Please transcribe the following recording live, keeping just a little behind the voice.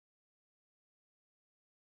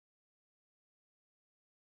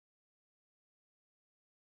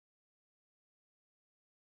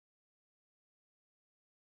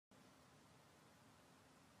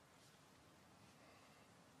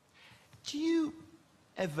Do you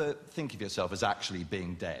ever think of yourself as actually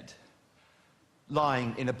being dead?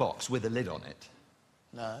 Lying in a box with a lid on it?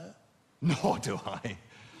 No. Nor do I.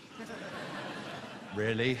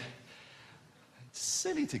 Really? It's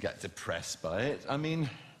silly to get depressed by it. I mean,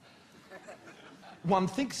 one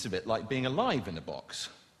thinks of it like being alive in a box.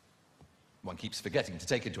 One keeps forgetting to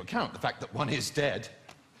take into account the fact that one is dead.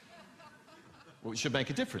 Well, it should make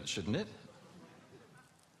a difference, shouldn't it?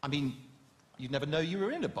 I mean, you'd never know you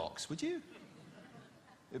were in a box, would you?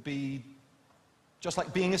 It'd be just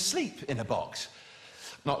like being asleep in a box.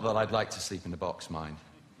 Not that I'd like to sleep in a box, mind.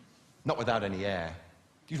 Not without any air.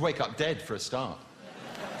 You'd wake up dead for a start.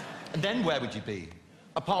 And then where would you be?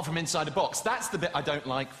 Apart from inside a box. That's the bit I don't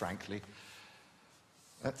like, frankly.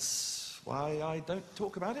 That's why I don't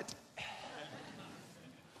talk about it.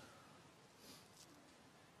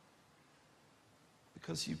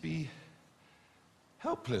 Because you'd be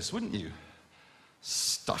helpless, wouldn't you?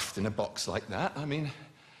 Stuffed in a box like that. I mean,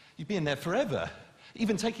 you'd be in there forever.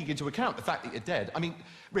 Even taking into account the fact that you're dead. I mean,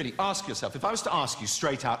 really, ask yourself, if I was to ask you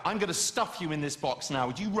straight out, I'm going to stuff you in this box now,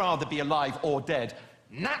 would you rather be alive or dead?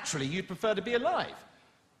 Naturally, you'd prefer to be alive.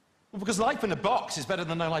 Well, because life in a box is better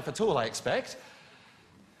than no life at all, I expect.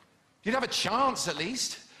 You'd have a chance, at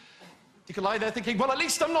least. You could lie there thinking, well, at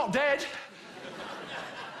least I'm not dead.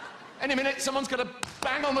 Any minute, someone's going to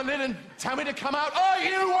bang on the lid and tell me to come out. Oh,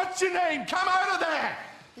 you, what's your name? Come out of there!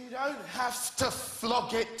 You don't have to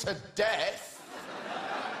flog it to death.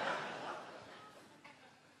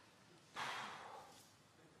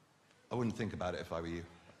 I wouldn't think about it if I were you.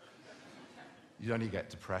 You'd only get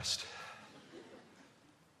depressed.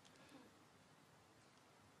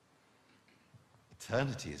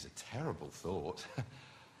 Eternity is a terrible thought.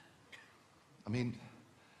 I mean,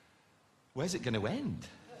 where's it going to end?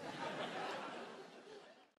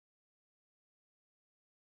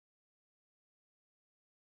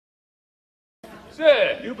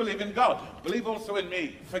 Sir, you believe in God. Believe also in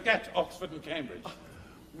me. Forget Oxford and Cambridge.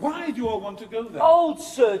 Why do you all want to go there? Old,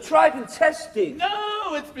 sir, tried and tested.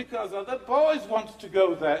 No, it's because other boys want to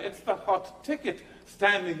go there. It's the hot ticket,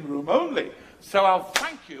 standing room only. So I'll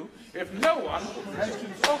thank you if no one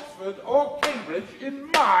mentions Oxford or Cambridge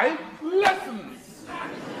in my lessons.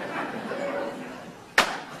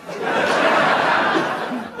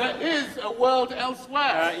 There is a world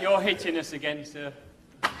elsewhere. You're hitting us again, sir.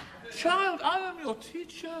 Child, I am your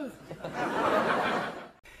teacher.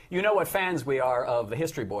 You know what fans we are of The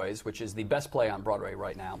History Boys, which is the best play on Broadway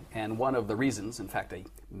right now. And one of the reasons, in fact, a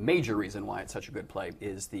major reason why it's such a good play,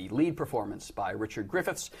 is the lead performance by Richard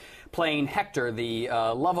Griffiths, playing Hector, the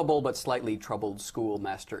lovable but slightly troubled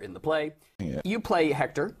schoolmaster in the play. Yeah. You play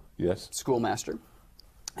Hector, yes, schoolmaster,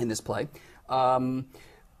 in this play.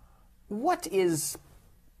 What is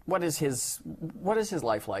his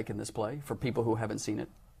life like in this play, for people who haven't seen it?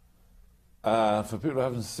 For people who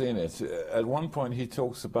haven't seen it, at one point he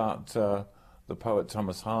talks about the poet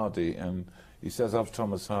Thomas Hardy, and he says of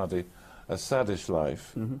Thomas Hardy, a saddish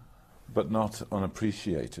life, but not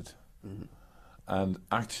unappreciated. And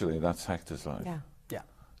actually, that's Hector's life. Yeah. Yeah.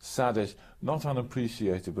 Saddish, not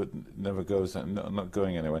unappreciated, but never goes, not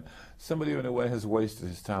going anywhere. Somebody who, in a way, has wasted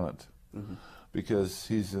his talent, because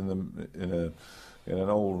he's in an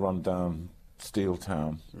old, run-down steel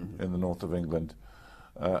town in the north of England.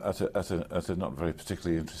 At a not very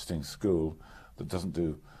particularly interesting school that doesn't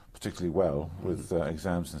do particularly well with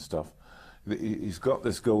exams and stuff. He's got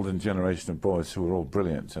this golden generation of boys who are all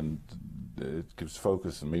brilliant, and it gives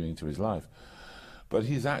focus and meaning to his life. But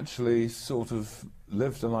he's actually sort of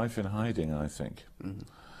lived a life in hiding, I think.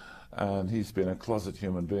 And he's been a closet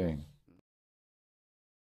human being.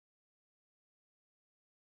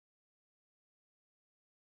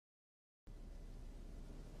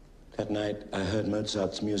 That night, I heard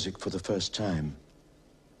Mozart's music for the first time.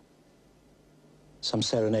 Some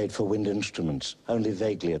serenade for wind instruments, only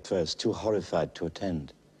vaguely at first, too horrified to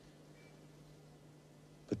attend.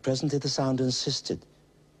 But presently the sound insisted,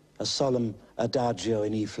 a solemn adagio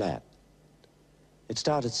in E-flat. It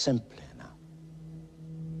started simply now.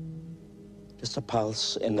 Just a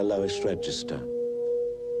pulse in the lowest register.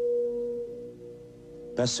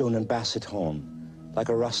 Bassoon and basset horn, like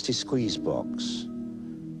a rusty squeeze box.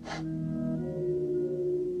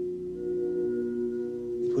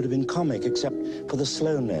 It would have been comic except for the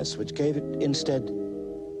slowness, which gave it instead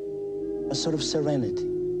a sort of serenity.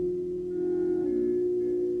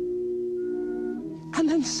 And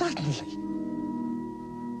then suddenly,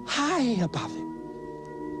 high above him,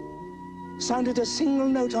 sounded a single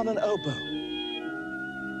note on an oboe.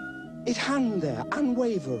 It hung there,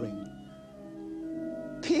 unwavering,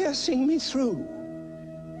 piercing me through,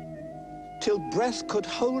 till breath could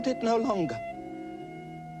hold it no longer.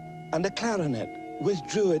 and the clarinet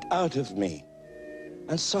withdrew it out of me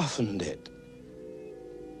and softened it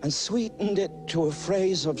and sweetened it to a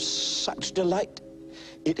phrase of such delight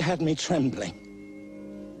it had me trembling.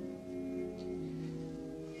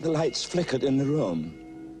 The lights flickered in the room.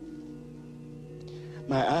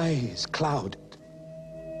 My eyes clouded.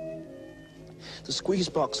 The squeeze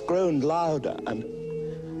box groaned louder, and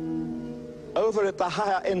over it the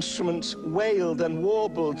higher instruments wailed and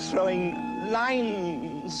warbled, throwing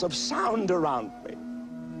lines of sound around me.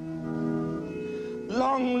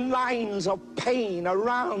 Long lines of pain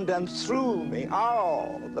around and through me.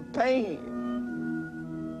 Oh, the pain.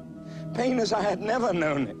 Pain as I had never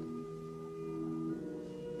known it.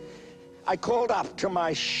 I called up to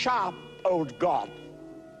my sharp old God.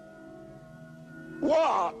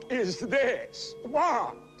 What is this?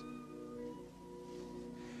 What?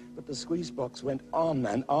 But the squeeze box went on,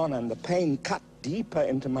 and the pain cut deeper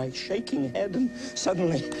into my shaking head, and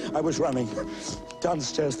suddenly I was running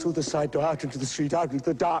downstairs, through the side door, out into the street, out into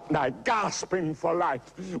the dark night, gasping for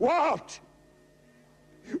life. What?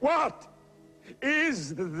 What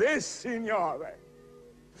is this, Signore?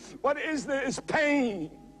 What is this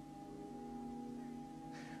pain?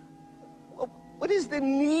 What is the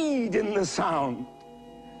need in the sound?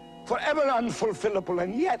 Forever unfulfillable,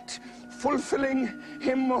 and yet fulfilling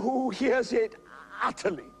him who hears it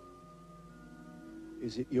utterly.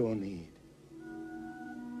 Is it your need?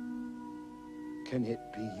 Can it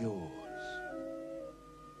be yours?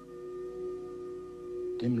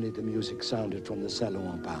 Dimly the music sounded from the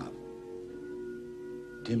salon above.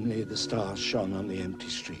 Dimly the stars shone on the empty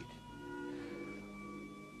street.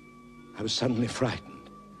 I was suddenly frightened.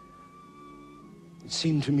 It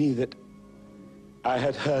seemed to me that I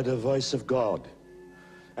had heard a voice of God,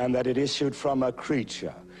 and that it issued from a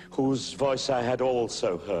creature whose voice I had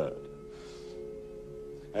also heard.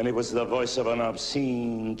 And it was the voice of an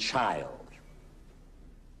obscene child.